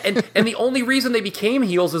 Yeah, and the only reason they became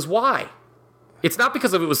heels is why? It's not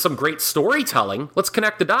because of it was some great storytelling. Let's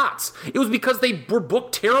connect the dots. It was because they were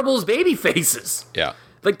booked terrible as babyfaces. Yeah.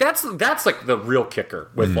 Like, that's like the real kicker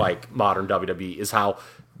with, like, modern WWE is how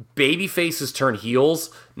baby faces turn heels,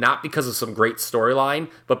 not because of some great storyline,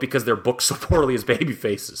 but because they're booked so poorly as baby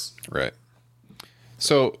faces. Right.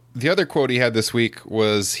 So the other quote he had this week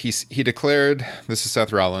was he declared, this is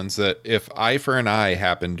Seth Rollins, that if eye for an eye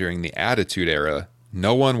happened during the Attitude Era,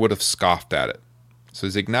 no one would have scoffed at it. So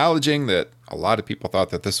he's acknowledging that a lot of people thought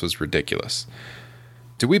that this was ridiculous.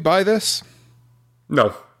 Do we buy this?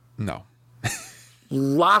 No. No.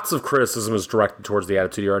 Lots of criticism is directed towards the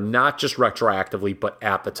Attitude Era, not just retroactively, but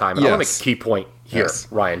at the time. And I want to make a key point here,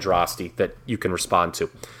 Ryan Drosty, that you can respond to.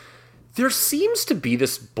 There seems to be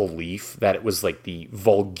this belief that it was like the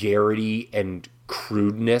vulgarity and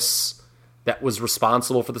crudeness that was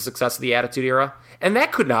responsible for the success of the Attitude Era, and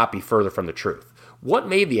that could not be further from the truth. What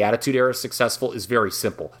made the Attitude Era successful is very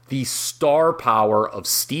simple. The star power of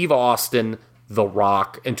Steve Austin, The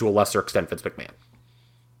Rock, and to a lesser extent, Vince McMahon.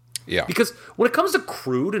 Yeah. Because when it comes to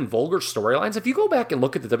crude and vulgar storylines, if you go back and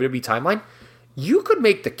look at the WWE timeline, you could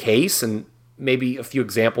make the case, and maybe a few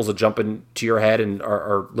examples will jump into your head, and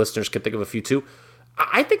our listeners can think of a few too.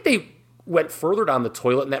 I think they went further down the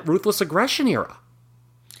toilet in that Ruthless Aggression era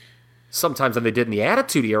sometimes than they did in the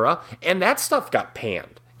Attitude Era, and that stuff got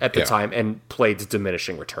panned at the time and played to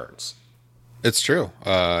diminishing returns. It's true.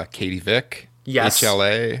 Katie Vick, yes.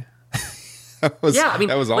 HLA. that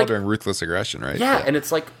was all during Ruthless Aggression, right? Yeah, and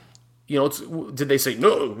it's like, you know, did they say,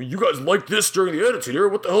 no, you guys liked this during the Attitude Era?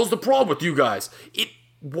 What the hell's the problem with you guys? It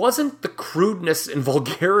wasn't the crudeness and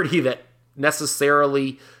vulgarity that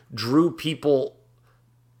necessarily drew people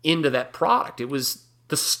into that product. It was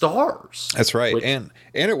the stars. That's right. And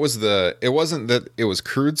it wasn't that it was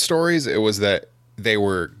crude stories, it was that they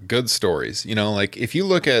were good stories. You know, like if you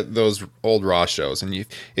look at those old Raw shows and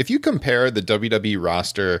if you compare the WWE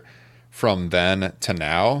roster from then to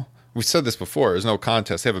now, we've said this before, there's no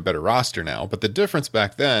contest. They have a better roster now. But the difference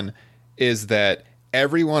back then is that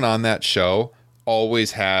everyone on that show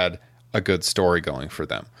always had a good story going for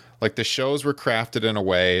them. Like the shows were crafted in a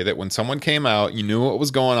way that when someone came out, you knew what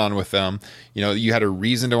was going on with them. You know, you had a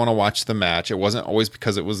reason to want to watch the match. It wasn't always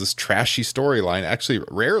because it was this trashy storyline. Actually,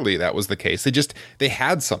 rarely that was the case. They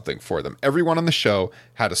had something for them. Everyone on the show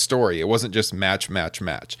had a story. It wasn't just match.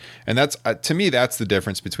 And that's, to me, that's the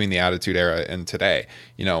difference between the Attitude Era and today.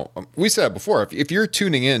 You know, we said it before, if you're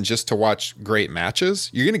tuning in just to watch great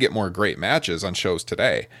matches, you're going to get more great matches on shows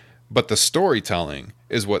today. But the storytelling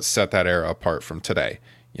is what set that era apart from today.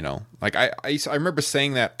 You know, like I remember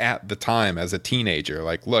saying that at the time as a teenager,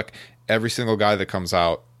 like, look, every single guy that comes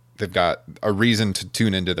out, they've got a reason to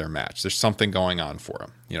tune into their match. There's something going on for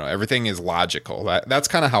them. You know, everything is logical. That's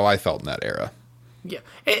kind of how I felt in that era. Yeah.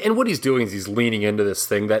 And what he's doing is he's leaning into this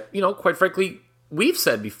thing that, you know, quite frankly, we've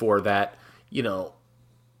said before that, you know,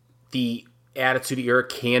 the Attitude Era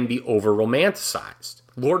can be over romanticized.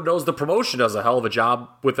 Lord knows the promotion does a hell of a job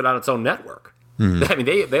with it on its own network. I mean,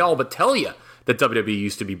 they all but tell you that WWE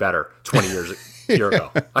used to be better 20 years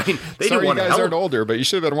ago. I mean, they Sorry, didn't want you guys aren't older, but you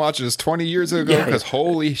should have been watching this 20 years ago because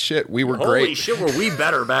holy shit, we were great. Holy shit, were we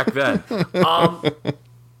better back then.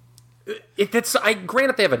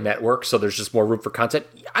 Granted, they have a network, so there's just more room for content.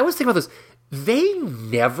 I was thinking about this. They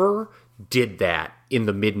never did that in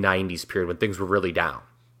the mid-90s period when things were really down,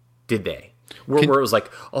 did they? Where it was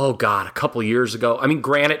like, oh, God, a couple of years ago. I mean,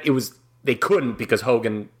 granted, they couldn't because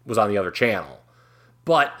Hogan was on the other channel.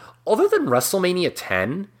 But other than WrestleMania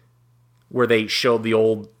 10, where they showed the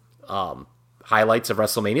old highlights of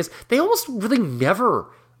WrestleManias, they almost really never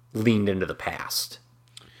leaned into the past.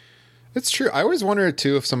 It's true. I always wondered,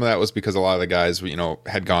 too, if some of that was because a lot of the guys,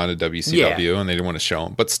 had gone to WCW and they didn't want to show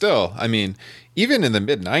them. But still, I mean, even in the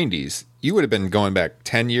mid-90s, you would have been going back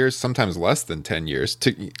 10 years, sometimes less than 10 years.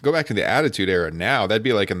 To go back to the Attitude Era now, that'd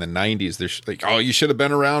be like in the 90s. There's like, oh, you should have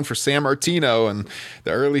been around for San Martino in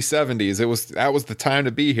the early 70s. That was the time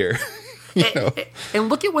to be here. And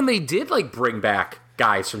look at when they did bring back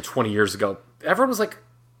guys from 20 years ago. Everyone was like,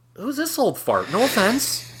 who's this old fart? No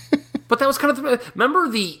offense. But that was kind of remember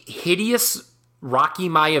the hideous Rocky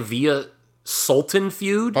Maivia Sultan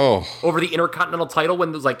feud over the Intercontinental title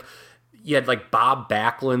when there was you had Bob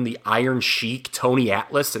Backlund, the Iron Sheik, Tony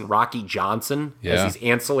Atlas, and Rocky Johnson as these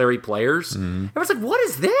ancillary players. Everyone's like, what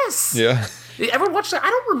is this? Yeah. Everyone watched that? I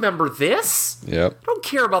don't remember this. Yep. I don't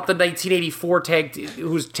care about the 1984 who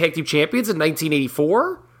was tag team champions in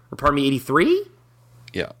 1984 or 83.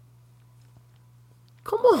 Yeah.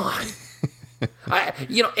 Come on.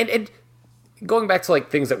 And going back to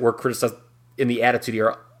things that were criticized in the Attitude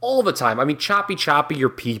Era all the time. I mean, Choppy or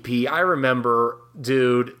PP. I remember,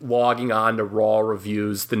 dude, logging on to Raw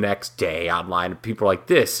reviews the next day online, and people were like,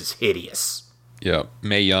 "This is hideous." Yeah,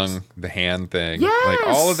 Mae Young, the hand thing, yes!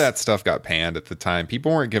 All of that stuff got panned at the time.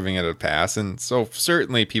 People weren't giving it a pass, and so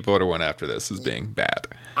certainly people would have went after this as being bad.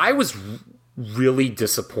 I was really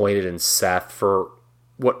disappointed in Seth for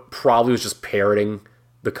what probably was just parroting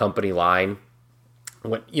the company line.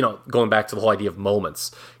 When, going back to the whole idea of moments,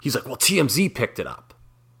 he's like, well, TMZ picked it up.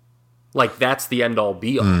 That's the end-all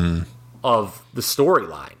be-all of the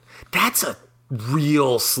storyline. That's a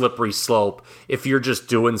real slippery slope if you're just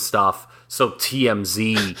doing stuff so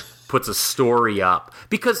TMZ puts a story up.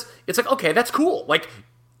 Because it's okay, that's cool.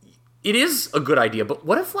 It is a good idea, but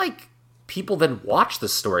what if, people then watch the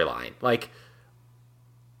storyline?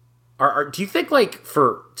 Do you think,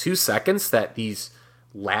 for 2 seconds that these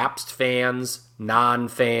lapsed fans,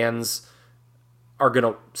 non-fans are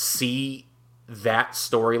going to see that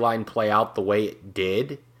storyline play out the way it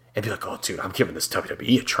did and be like, oh, dude, I'm giving this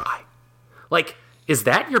WWE a try. Is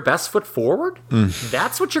that your best foot forward?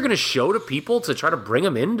 That's what you're going to show to people to try to bring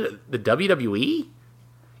them into the WWE?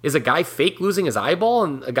 Is a guy fake losing his eyeball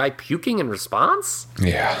and a guy puking in response?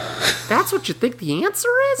 Yeah. That's what you think the answer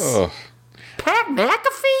is? Oh. Pat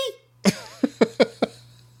McAfee?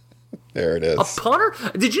 There it is. A punter?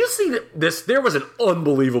 Did you see this? There was an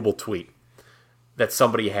unbelievable tweet that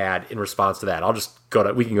somebody had in response to that.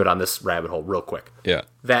 We can go down this rabbit hole real quick. Yeah.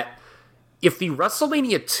 That if the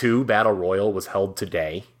WrestleMania 2 Battle Royal was held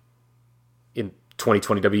today in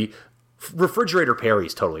 2020 WWE, Refrigerator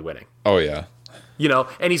Perry's totally winning. Oh, yeah.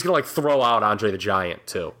 And he's going to throw out Andre the Giant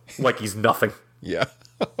too. He's nothing. Yeah.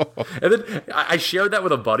 And then I shared that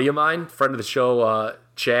with a buddy of mine, friend of the show,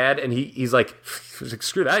 Chad, and he's like,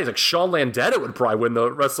 screw that. He's like, Sean Landetta would probably win the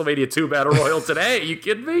WrestleMania 2 Battle Royal today. Are you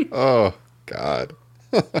kidding me? Oh, God.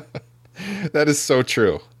 That is so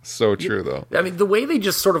true. So true, though. I mean, the way they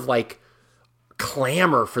just sort of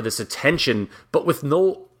clamor for this attention, but with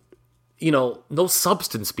no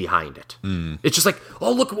substance behind it. It's just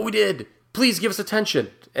oh, look what we did. Please give us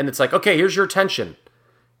attention. And it's okay, here's your attention.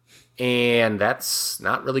 And that's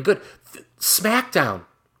not really good. SmackDown,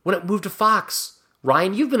 when it moved to Fox.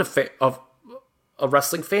 Ryan, you've been a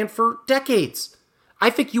wrestling fan for decades. I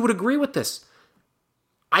think you would agree with this.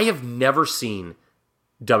 I have never seen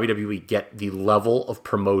WWE get the level of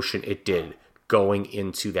promotion it did going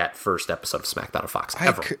into that first episode of SmackDown on Fox.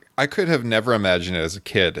 Ever. I could have never imagined as a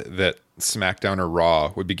kid that SmackDown or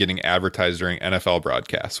Raw would be getting advertised during NFL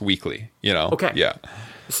broadcasts weekly. Okay. Yeah.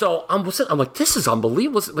 So I'm like, this is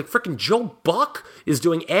unbelievable. Freaking Joe Buck is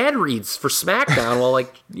doing ad reads for SmackDown while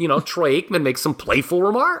Troy Aikman makes some playful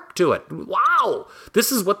remark to it. Wow, this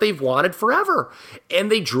is what they've wanted forever. And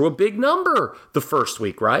they drew a big number the first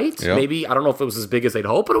week, right? Yep. Maybe, I don't know if it was as big as they'd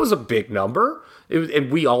hoped, but it was a big number. And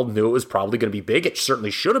we all knew it was probably going to be big. It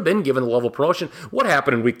certainly should have been given the level of promotion. What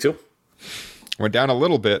happened in week 2? Went down a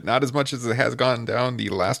little bit, not as much as it has gone down the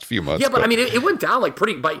last few months. Yeah, but I mean, it went down like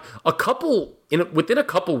by within a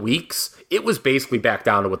couple weeks, it was basically back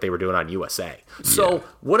down to what they were doing on USA. So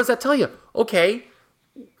what does that tell you? Okay,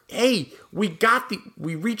 hey, we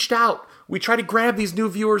reached out, we tried to grab these new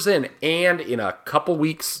viewers in, and in a couple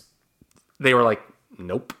weeks, they were like,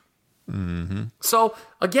 nope. Mm-hmm. So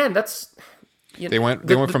again, that's. They went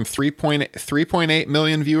from 3.8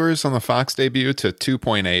 million viewers on the Fox debut to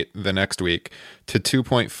 2.8 the next week to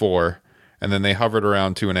 2.4, and then they hovered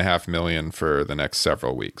around 2.5 million for the next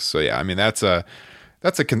several weeks. So yeah, I mean that's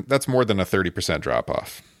more than a 30% drop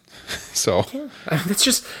off. So it's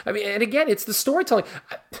just, I mean, and again, it's the storytelling.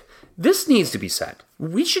 This needs to be said.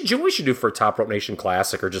 We should do for a Top Rope Nation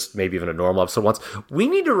Classic, or just maybe even a normal episode once. We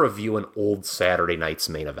need to review an old Saturday night's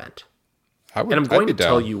main event. And I'm going to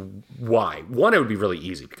tell you why. One, it would be really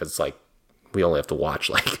easy because it's like we only have to watch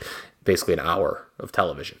like basically an hour of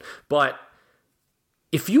television. But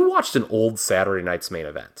if you watched an old Saturday night's main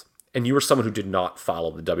event and you were someone who did not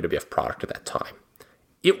follow the WWF product at that time,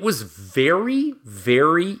 it was very,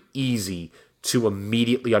 very easy to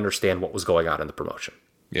immediately understand what was going on in the promotion.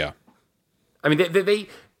 Yeah. I mean,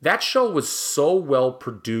 that show was so well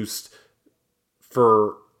produced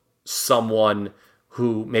for someone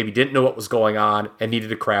who maybe didn't know what was going on and needed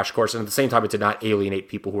a crash course, and at the same time, it did not alienate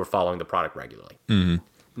people who were following the product regularly.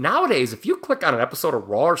 Mm-hmm. Nowadays, if you click on an episode of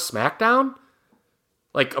Raw or SmackDown,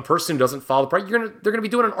 like a person who doesn't follow the product, they're gonna be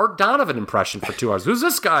doing an Art Donovan impression for 2 hours. Who's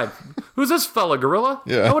this guy? Who's this fella, Gorilla?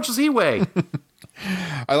 Yeah. How much does he weigh?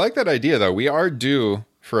 I like that idea, though. We are due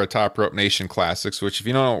for a Top Rope Nation Classics, which, if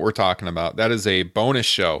you don't know what we're talking about, that is a bonus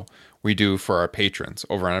show we do for our patrons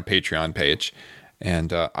over on our Patreon page.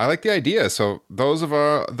 And I like the idea. So those of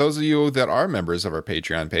you that are members of our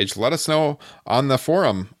Patreon page, let us know on the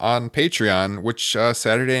forum on Patreon which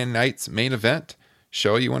Saturday night's main event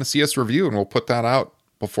show you want to see us review, and we'll put that out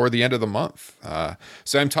before the end of the month.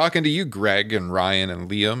 So I'm talking to you, Greg and Ryan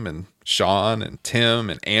and Liam and Sean and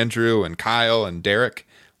Tim and Andrew and Kyle and Derek.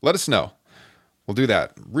 Let us know. We'll do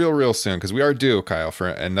that real soon because we are due, Kyle, for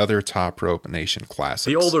another Top Rope Nation Classics.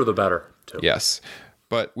 The older the better, too. Yes.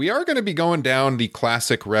 But we are going to be going down the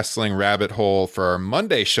classic wrestling rabbit hole for our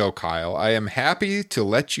Monday show, Kyle. I am happy to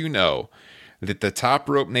let you know that the Top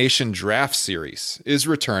Rope Nation Draft Series is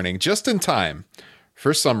returning just in time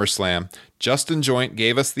for SummerSlam. Justin Joint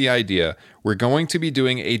gave us the idea. We're going to be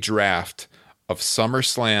doing a draft of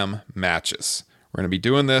SummerSlam matches. We're going to be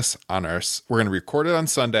doing this we're going to record it on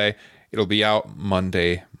Sunday. It'll be out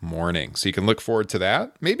Monday morning. So you can look forward to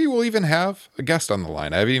that. Maybe we'll even have a guest on the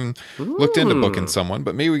line. I haven't even looked into booking someone,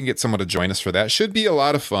 but maybe we can get someone to join us for that. Should be a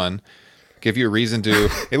lot of fun. Give you a reason to,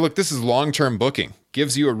 hey, look, this is long-term booking.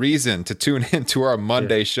 Gives you a reason to tune into our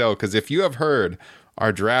Monday show. Because if you have heard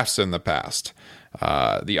our drafts in the past,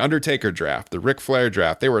 the Undertaker draft, the Ric Flair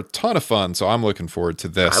draft, they were a ton of fun. So I'm looking forward to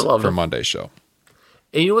this for Monday's show.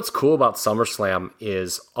 And you know what's cool about SummerSlam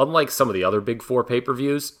is, unlike some of the other Big Four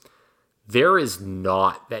pay-per-views, there is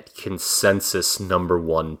not that consensus number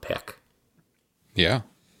one pick. Yeah,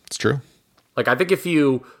 it's true. Like, I think if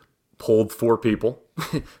you polled 4 people,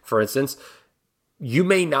 for instance, you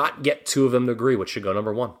may not get 2 of them to agree which should go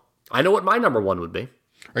number 1. I know what my number 1 would be.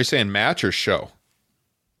 Are you saying match or show?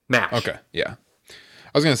 Match. Okay, yeah.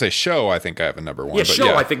 I was going to say show, I think I have a number 1. Yeah, but show,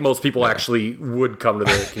 yeah. I think most people actually would come to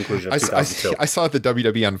the conclusion of 2002. I saw the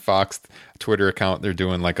WWE on Fox Twitter account. They're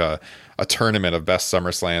doing like a tournament of best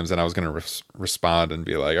SummerSlams, and I was going to respond and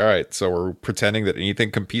be like, all right, so we're pretending that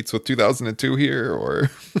anything competes with 2002 here,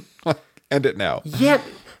 or end it now. Yeah,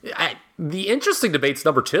 the interesting debate's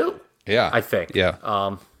number 2. Yeah. I think. Yeah.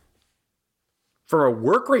 From a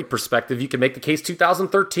work rate perspective, you can make the case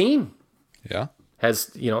 2013. Yeah.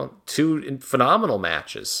 Has, 2 phenomenal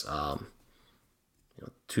matches.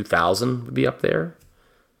 2000 would be up there,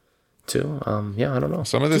 too. Yeah, I don't know.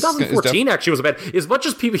 Some of this 2014 actually was bad. As much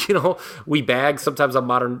as people, we bag sometimes on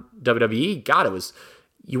modern WWE, God, it was,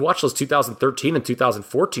 you watch those 2013 and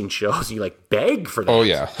 2014 shows, you beg for that. Oh,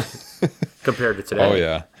 yeah. Compared to today. Oh,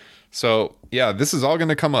 yeah. So, yeah, this is all going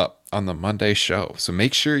to come up on the Monday show. So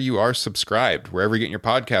make sure you are subscribed wherever you're getting your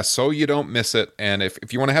podcast so you don't miss it. And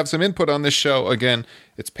if you want to have some input on this show, again,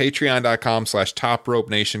 it's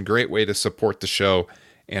patreon.com/TopRopeNation. Great way to support the show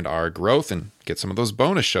and our growth and get some of those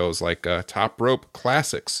bonus shows like Top Rope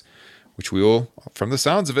Classics, which we will, from the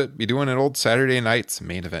sounds of it, be doing an old Saturday night's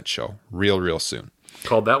main event show real soon.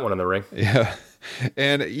 Called that one in the ring. Yeah.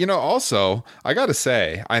 And, also, I got to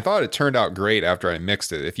say, I thought it turned out great after I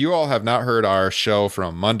mixed it. If you all have not heard our show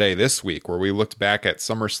from Monday this week, where we looked back at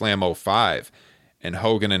SummerSlam 05 and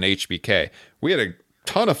Hogan and HBK, we had a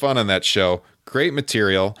ton of fun on that show. Great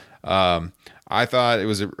material. I I thought it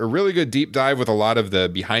was a really good deep dive with a lot of the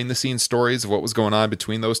behind-the-scenes stories of what was going on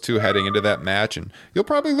between those two heading into that match, and you'll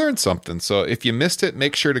probably learn something. So if you missed it,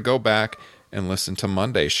 make sure to go back and listen to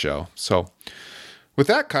Monday's show. So with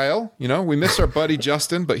that, Kyle, we miss our buddy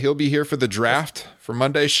Justin, but he'll be here for the draft for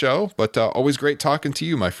Monday's show. But always great talking to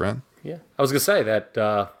you, my friend. Yeah, I was going to say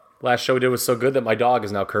that last show we did was so good that my dog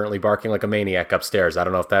is now currently barking like a maniac upstairs. I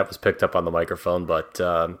don't know if that was picked up on the microphone, but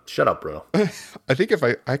shut up, Bruno. I think if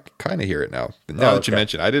I kind of hear it now that you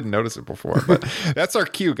mentioned, I didn't notice it before, but that's our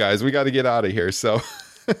cue, guys. We got to get out of here. So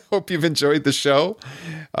hope you've enjoyed the show.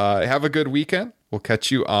 Have a good weekend. We'll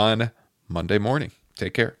catch you on Monday morning.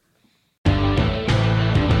 Take care.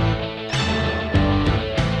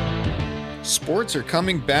 Sports are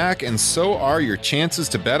coming back, and so are your chances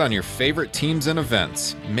to bet on your favorite teams and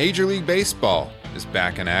events. Major League Baseball is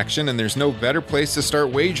back in action, and there's no better place to start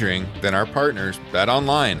wagering than our partners,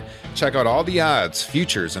 BetOnline. Check out all the odds,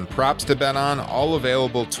 futures, and props to bet on, all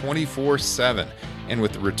available 24/7. And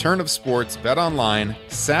with the return of sports, BetOnline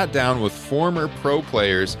sat down with former pro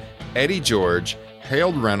players Eddie George,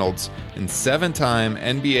 Harold Reynolds, and 7-time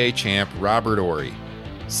NBA champ Robert Horry.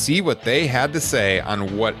 See what they had to say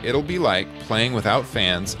on what it'll be like playing without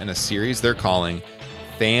fans in a series they're calling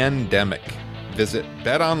Fandemic. Visit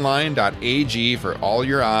betonline.ag for all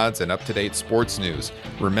your odds and up-to-date sports news.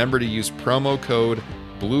 Remember to use promo code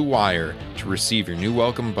BLUEWIRE to receive your new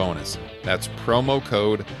welcome bonus. That's promo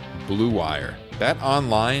code BLUEWIRE.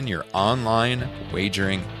 BetOnline, your online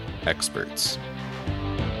wagering experts.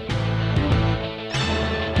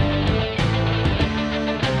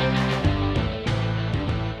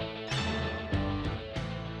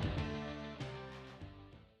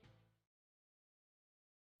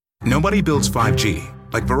 Nobody builds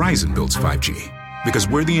 5G like Verizon builds 5G, because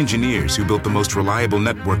we're the engineers who built the most reliable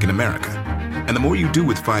network in America. And the more you do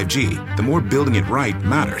with 5G, the more building it right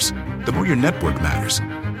matters. The more your network matters.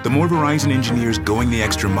 The more Verizon engineers going the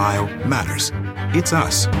extra mile matters. It's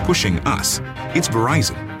us pushing us. It's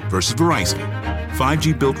Verizon versus Verizon.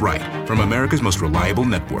 5G built right from America's most reliable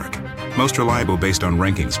network. Most reliable based on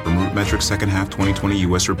rankings from RootMetrics second half 2020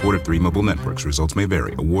 U.S. report of 3 mobile networks. Results may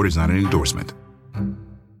vary. Award is not an endorsement.